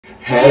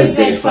Hey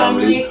Z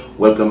family,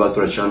 welcome back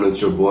to our channel.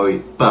 It's your boy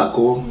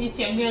Paco. It's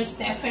your girl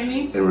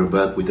Stephanie. And we're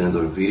back with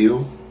another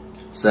video.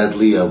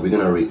 Sadly, we're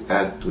gonna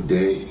react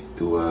today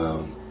to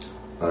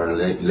our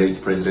late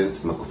president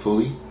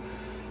Magufuli.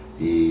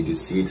 He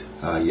deceased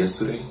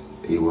yesterday.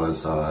 He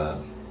was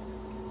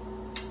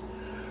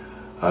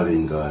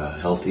having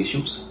health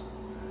issues.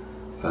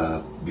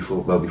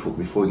 Before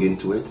we get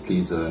into it,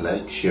 please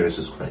like, share, and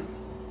subscribe.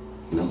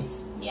 You know?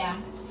 Yeah,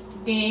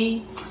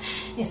 today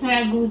it's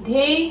not a good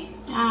day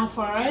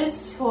for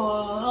us, for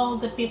all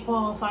the people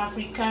of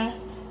Africa.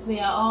 We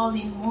are all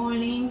in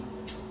mourning.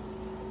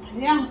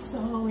 Yeah, so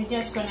we're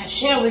just gonna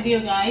share with you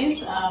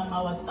guys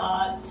our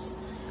thoughts.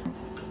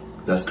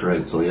 That's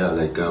correct. So yeah,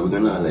 we're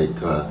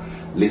gonna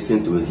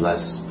listen to his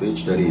last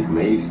speech that he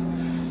made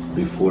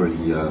before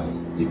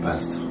he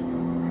passed.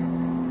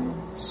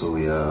 So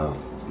yeah,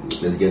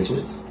 let's get into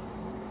it.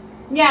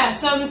 Yeah,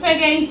 so before I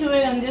get into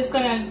it, I'm just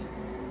gonna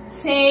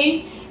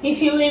say,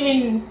 if you live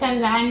in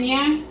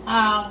Tanzania,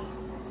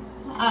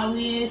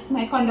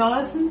 my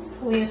condolences.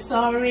 We're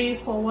sorry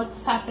for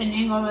what's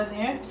happening over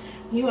there.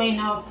 You are in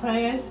our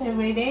prayers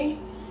every day.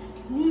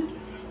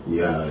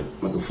 Yeah,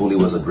 Magufuli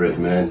was a great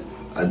man.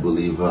 I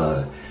believe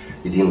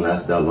he didn't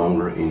last that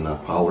longer in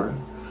power,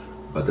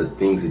 but the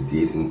things he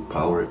did in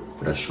power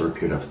for that short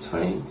period of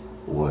time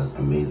was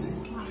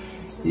amazing.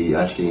 He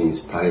actually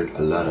inspired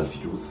a lot of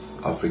youth,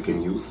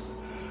 African youth,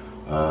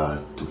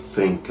 to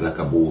think like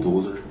a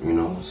bulldozer, you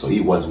know. So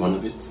he was one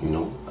of it, you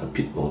know, a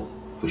pit bull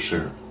for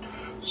sure.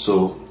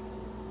 So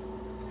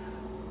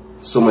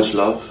much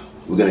love.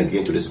 We're gonna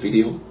get into this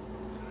video.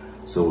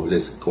 So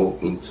let's go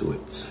into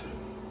it.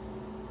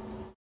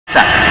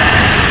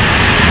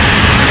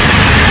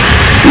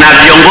 Na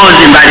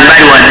viongozi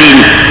mbalimbali wa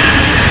dini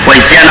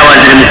wahusiana na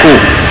waziri mkuu,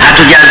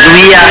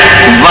 hatujazuia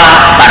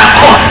kuvaa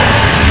barakoa,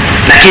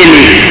 lakini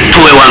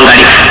tuwe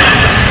waangalifu.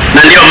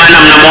 Na ndio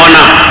maana mnamuona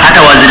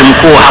hata waziri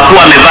mkuu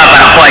hakuwa amevaa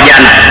barakoa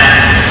jana.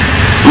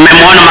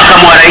 Mmemwona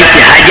makamu wa rais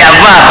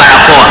hajavaa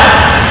barakoa.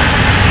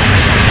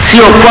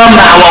 Sio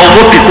kwamba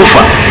hawaogopi kufa,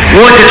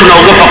 wote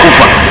tunaogopa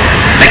kufa,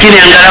 lakini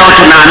angalau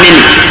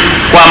tunaamini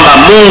kwamba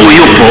Mungu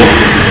yupo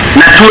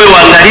na tuwe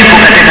waangalifu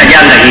katika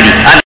janga hili.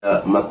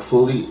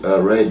 Magufuli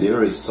right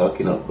there is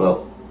talking about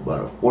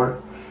barakoa.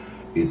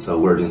 It's a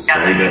word in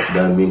Swahili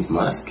that means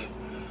mask.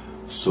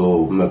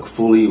 So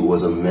Magufuli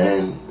was a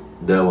man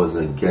that was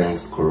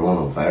against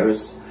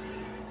coronavirus.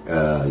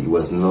 He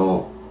was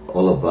not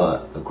all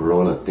about the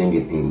corona thing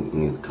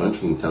in the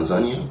country, in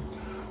Tanzania.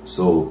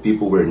 So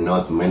people were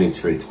not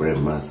mandatory to wear a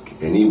mask,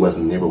 and he was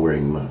never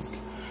wearing a mask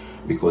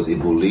because he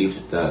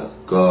believed that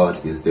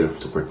God is there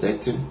to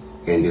protect him,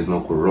 and there's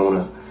no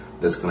corona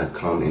that's gonna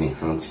come and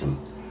hunt him.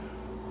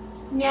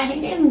 Yeah,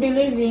 he didn't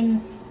believe in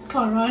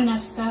corona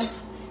stuff.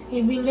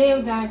 He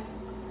believed that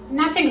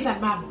nothing's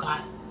above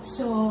God,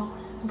 so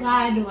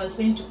God was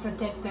going to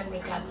protect them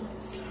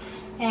regardless.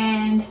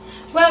 And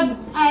well,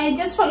 I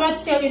just forgot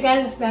to tell you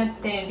guys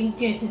that the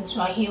video is in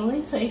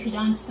Swahili, so if you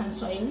don't understand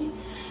Swahili,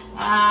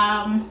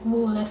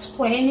 we'll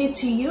explain it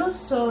to you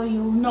so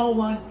you know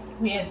what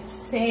we are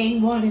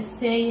saying, what he's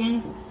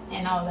saying,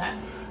 and all that.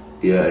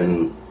 Yeah,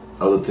 and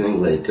other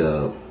thing,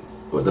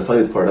 well, the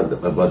funny part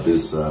about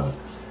this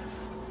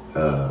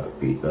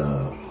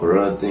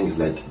corona thing is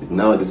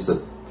now this is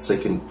a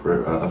second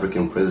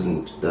African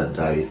president that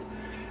died,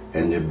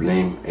 and they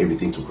blame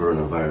everything to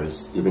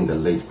coronavirus. Even the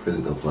late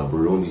president of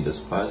Burundi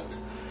just passed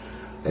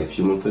a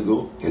few months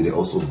ago, and they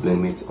also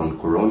blame it on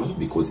corona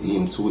because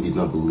he too did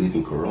not believe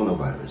in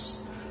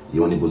coronavirus. He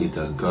only believed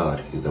that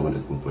God is the one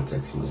that will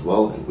protect him as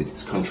well and with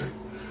his country.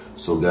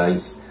 So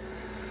guys,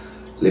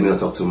 let me not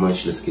talk too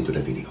much, let's get to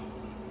the video.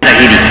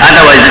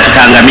 Otherwise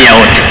tutaangamia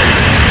wote.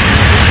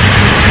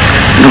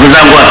 Ndugu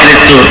zangu wa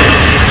Kristo,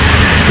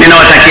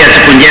 ninawatakia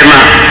siku njema,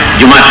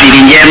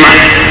 Jumapili njema.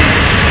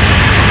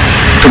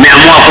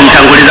 Tumeamua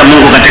kumtanguliza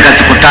Mungu katika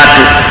siku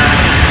tatu,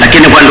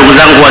 lakini kwa ndugu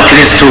zangu wa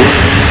Kristo,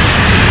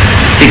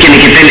 hiki ni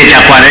kipindi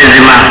cha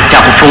Kwaresima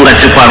cha kufunga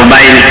siku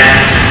 40.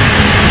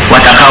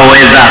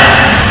 Watakaoweza,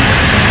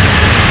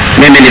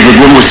 mimi ni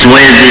vigumu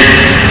siwezi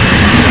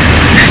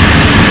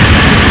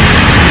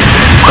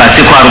kwa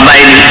siku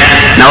 40,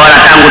 na wala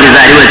tangu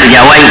nizaliwe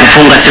sijawahi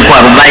kufunga siku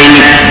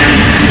 40.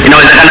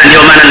 Inawezekana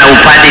ndio maana na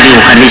upadili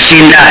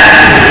ukanishinda,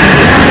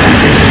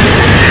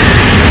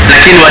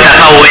 lakini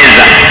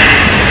watakaoweza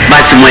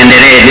basi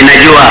muendelee.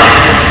 Ninajua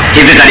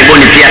hivi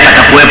karibuni pia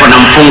patakuwepo na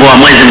mfungo wa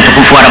mwezi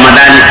mtukufu wa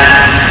Ramadhani.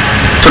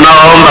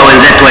 Tunawaomba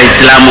wenzetu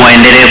Waislamu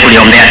waendelee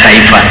kuliombea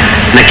taifa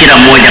na kila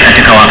mmoja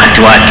katika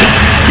wakati wake.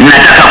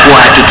 Ninataka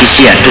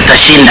kuwahakikishia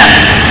tutashinda.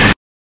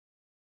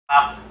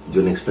 Do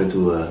you want to explain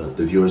to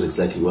the viewers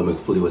exactly what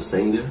Magufuli was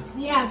saying there?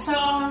 Yeah, so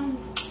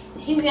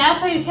he's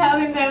actually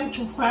telling them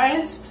to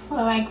fast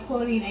for like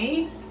 40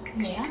 days.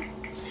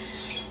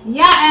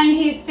 Yeah, and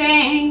he's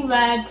saying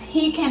that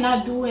he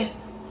cannot do it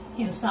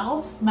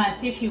himself,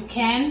 but if you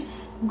can,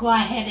 go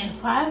ahead and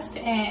fast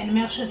and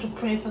make sure to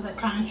pray for the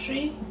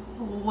country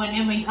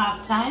whenever you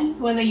have time.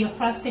 Whether you're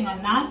fasting or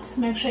not,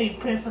 make sure you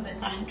pray for the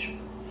country.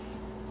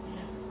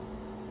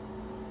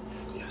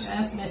 Yes.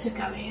 That's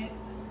basically it.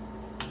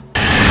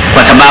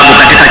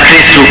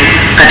 Kristu,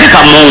 katika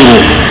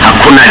Mungu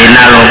hakuna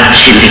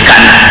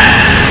linaloshindikana.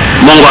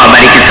 Mungu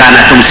awabariki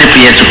sana. Tumsifu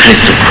Yesu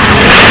Kristo.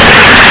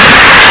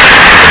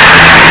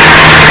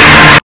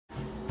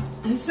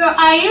 So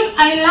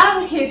I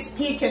love his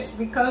speeches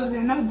because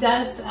they're not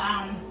just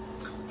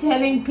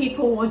telling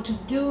people what to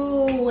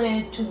do,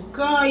 where to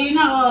go. You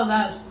know, all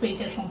those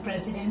speeches from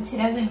presidents. He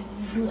doesn't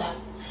do that.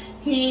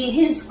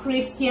 He's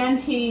Christian.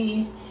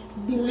 He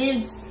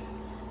believes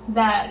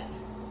that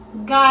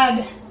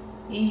God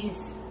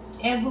is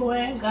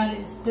everywhere. God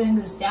is doing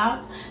his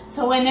job.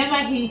 So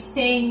whenever he's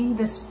saying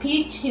the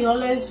speech, he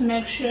always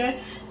makes sure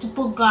to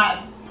put God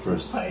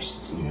first.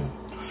 Yeah.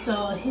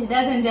 So he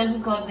doesn't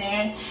just go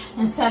there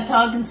and start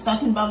talking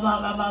blah blah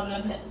blah blah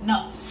blah blah.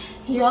 No,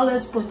 he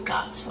always put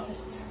God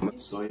first.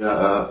 So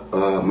yeah,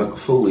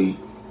 Magufuli,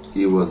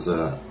 he was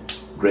a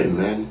great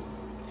man.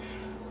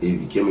 He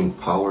became in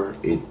power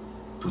in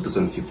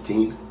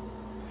 2015,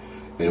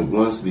 and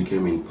once he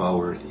became in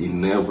power, he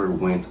never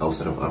went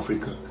outside of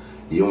Africa.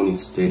 He only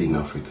stayed in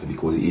Africa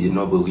because he did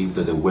not believe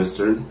that the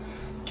Western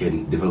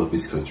can develop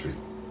his country.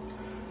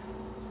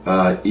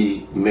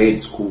 He made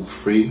school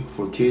free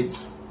for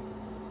kids.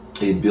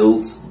 He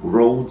built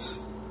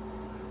roads.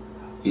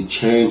 He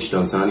changed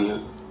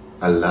Tanzania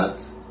a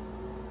lot.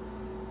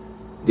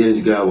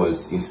 This guy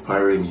was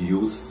inspiring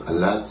youth a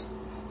lot.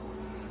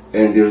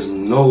 And there's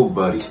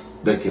nobody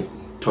that can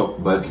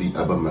talk badly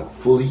about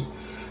Magufuli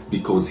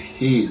because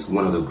he is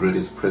one of the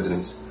greatest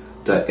presidents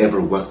that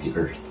ever walked the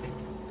earth.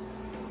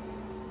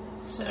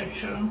 So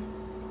true.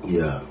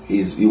 Yeah,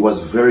 he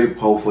was very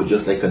powerful,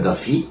 just like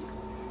Gaddafi,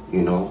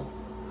 you know.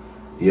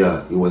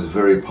 Yeah, he was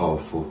very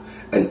powerful.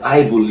 And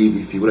I believe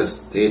if he would have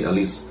stayed at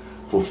least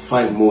for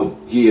 5 more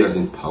years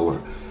in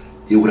power,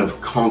 he would have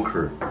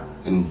conquered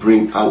and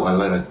bring out a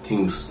lot of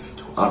things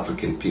to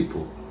African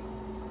people.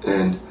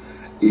 And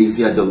his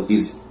idea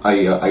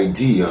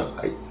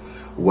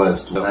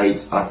was to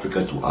unite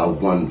Africa to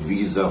have one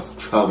visa of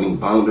traveling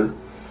boundary,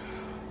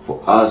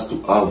 for us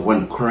to have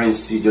one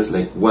currency, just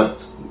like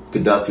what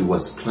Gaddafi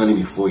was planning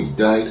before he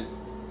died.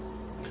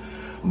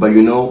 But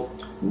you know,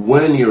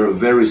 when you're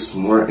very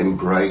smart and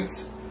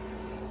bright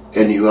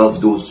and you have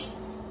those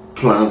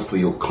plans for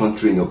your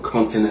country and your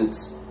continent,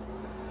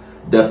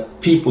 the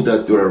people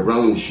that are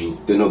around you,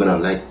 they're not gonna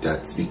like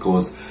that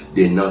because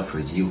they're not for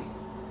you.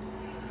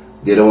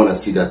 They don't want to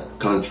see that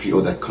country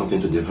or that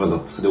continent to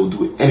develop, so they will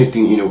do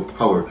anything in your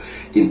power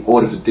in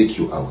order to take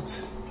you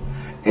out.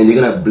 And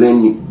they're gonna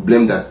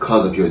blame that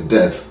cause of your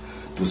death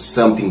to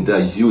something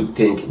that you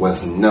think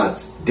was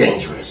not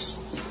dangerous,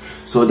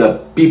 so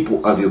that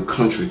people of your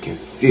country can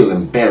feel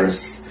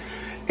embarrassed,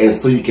 and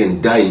so you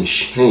can die in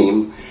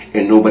shame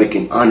and nobody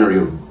can honor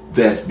your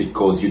death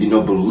because you did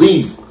not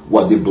believe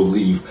what they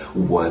believe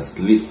was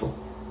lethal.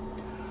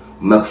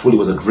 Magufuli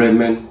was a great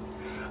man.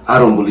 I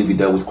don't believe he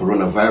died with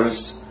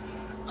coronavirus.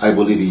 I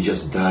believe he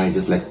just died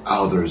just like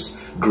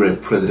others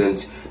great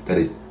presidents that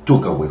it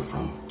took away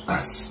from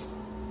us.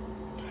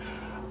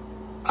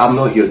 I'm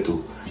not here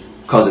to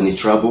cause any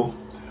trouble,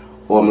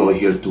 or I'm not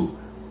here to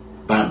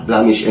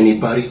blemish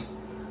anybody,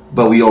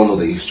 but we all know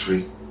the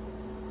history.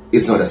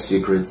 It's not a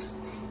secret.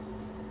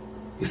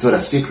 It's not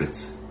a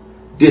secret.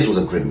 This was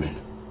a great man.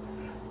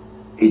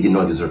 He did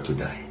not deserve to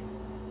die.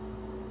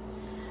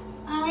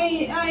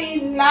 I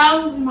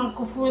love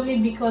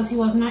Magufuli because he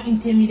was not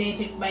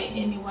intimidated by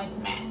any white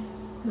man.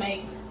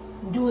 Like,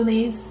 do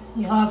this,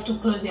 you have to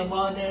close your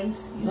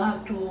borders, you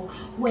have to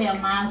wear a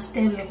mask,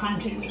 tell your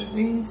country to do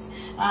this,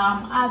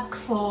 ask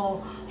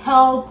for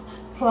help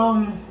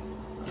from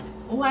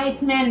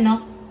white men.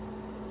 No,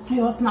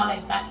 he was not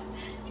like that.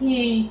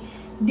 He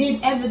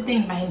did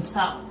everything by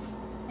himself,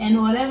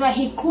 and whatever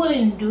he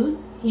couldn't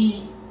do,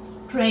 he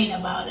prayed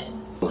about it.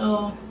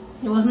 So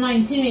he was not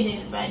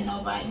intimidated by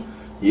nobody.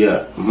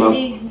 Yeah,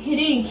 he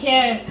didn't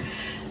care.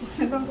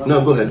 No,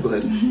 go ahead. Go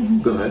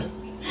ahead.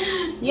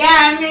 Yeah,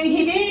 I mean,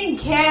 he didn't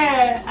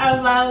care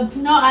about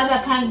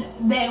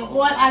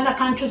what other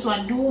countries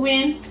were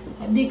doing,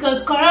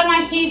 because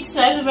Corona hit,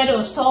 so everybody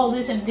was told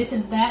this and this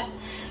and that.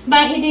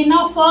 But he did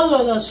not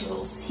follow those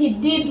rules. He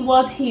did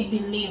what he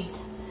believed,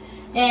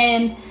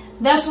 and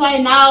that's why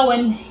now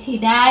when he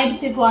died,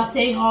 people are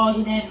saying, "Oh,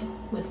 he died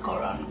with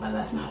Corona," but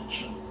that's not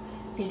true.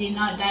 He did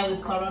not die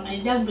with Corona.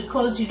 Just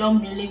because you don't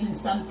believe in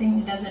something,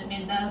 it doesn't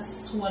mean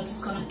that's what's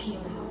gonna kill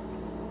you.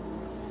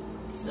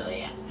 So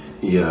yeah.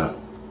 Yeah.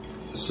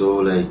 So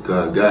like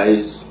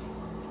guys,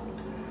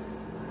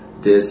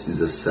 this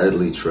is a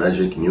sadly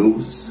tragic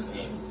news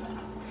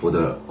for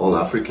the all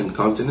African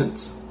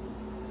continent.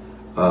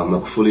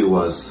 Magufuli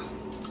was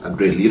a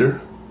great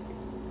leader,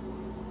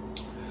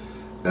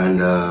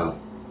 and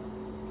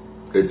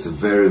it's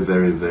very,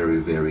 very, very,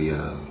 very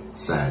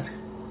sad,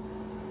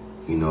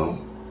 you know.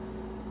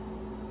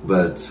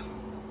 But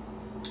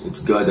it's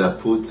God that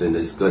puts and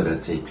it's God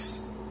that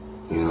takes,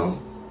 you know.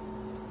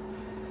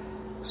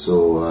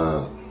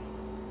 So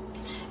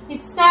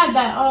it's sad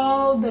that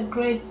all the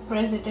great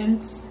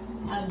presidents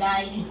are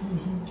dying.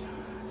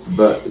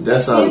 But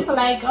that's how it's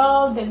like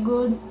all the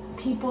good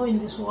people in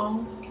this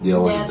world,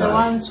 they're the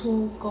ones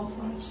who go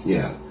first.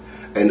 Yeah,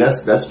 And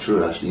that's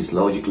true. Actually, it's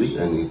logically,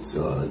 and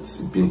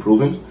it's been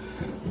proven.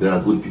 There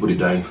are good people that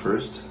die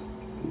first,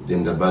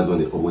 then the bad one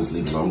they always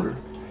live longer.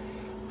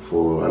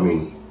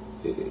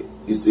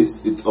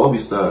 It's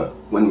obvious that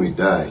when we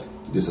die,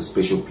 there's a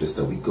special place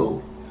that we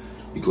go,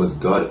 because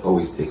God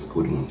always takes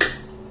good ones,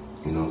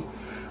 you know.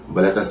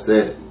 But like I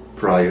said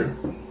prior,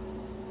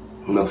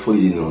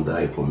 Magufuli'S did not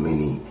die from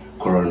many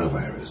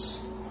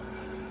coronavirus.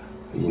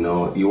 You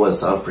know, he was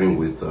suffering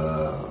with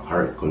a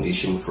heart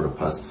condition for the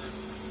past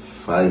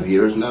 5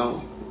 years now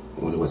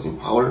when he was in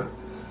power.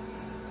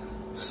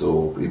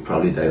 So he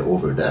probably died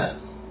over that,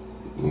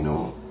 you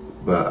know.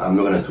 But I'm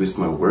not gonna twist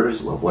my words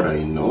of what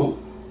I know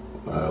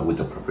with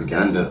the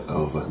propaganda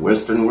of the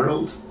Western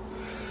world.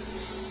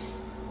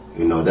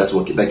 You know, that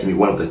can be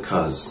one of the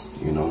cause,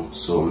 you know.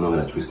 So I'm not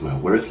gonna twist my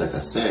words. Like I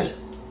said,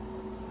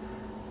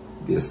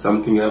 there's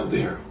something out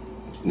there.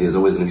 There's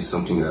always gonna be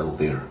something out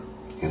there,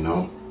 you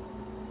know.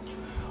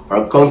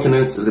 Our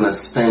continent is gonna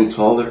stand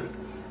taller,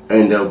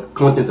 and the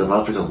continent of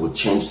Africa will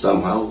change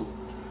somehow.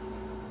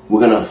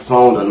 We're gonna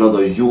found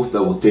another youth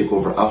that will take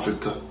over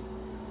Africa.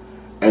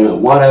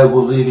 And what I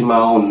believe in my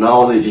own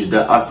knowledge is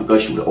that Africa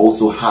should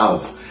also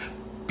have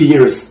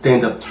peer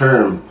standard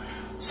term.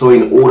 So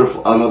in order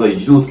for another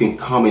youth can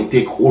come and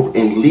take over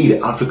and lead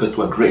Africa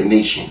to a great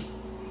nation.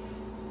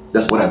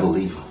 That's what I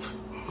believe of.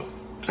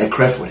 I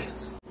cry for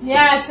it.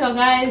 Yeah, so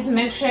guys,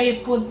 make sure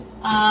you put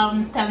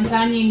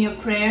Tanzania in your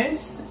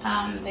prayers.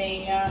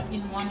 They are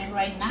in mourning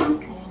right now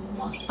in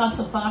most parts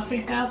of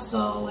Africa.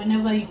 So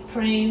whenever you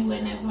pray,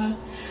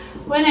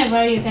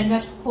 whenever you can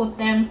just put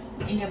them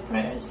in your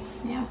prayers.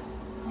 Yeah,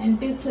 and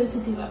be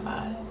sensitive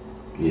about it.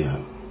 Yeah.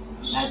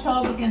 That's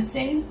all we can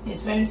say.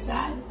 It's very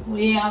sad.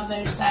 We are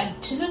very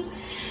sad too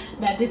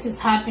that this is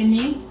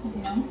happening,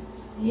 you know.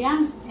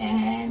 Yeah,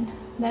 and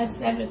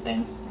that's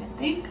everything, I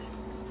think.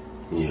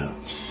 Yeah.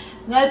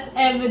 That's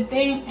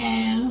everything,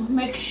 and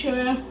make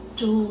sure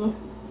to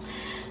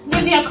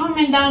leave your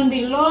comment down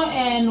below,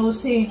 and we'll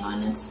see you in our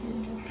next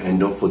video. And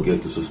don't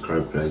forget to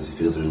subscribe, guys, if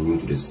you're new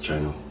to this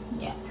channel.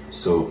 Yeah.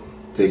 So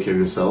take care of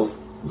yourself.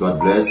 God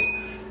bless,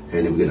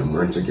 and we're gonna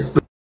mourn together.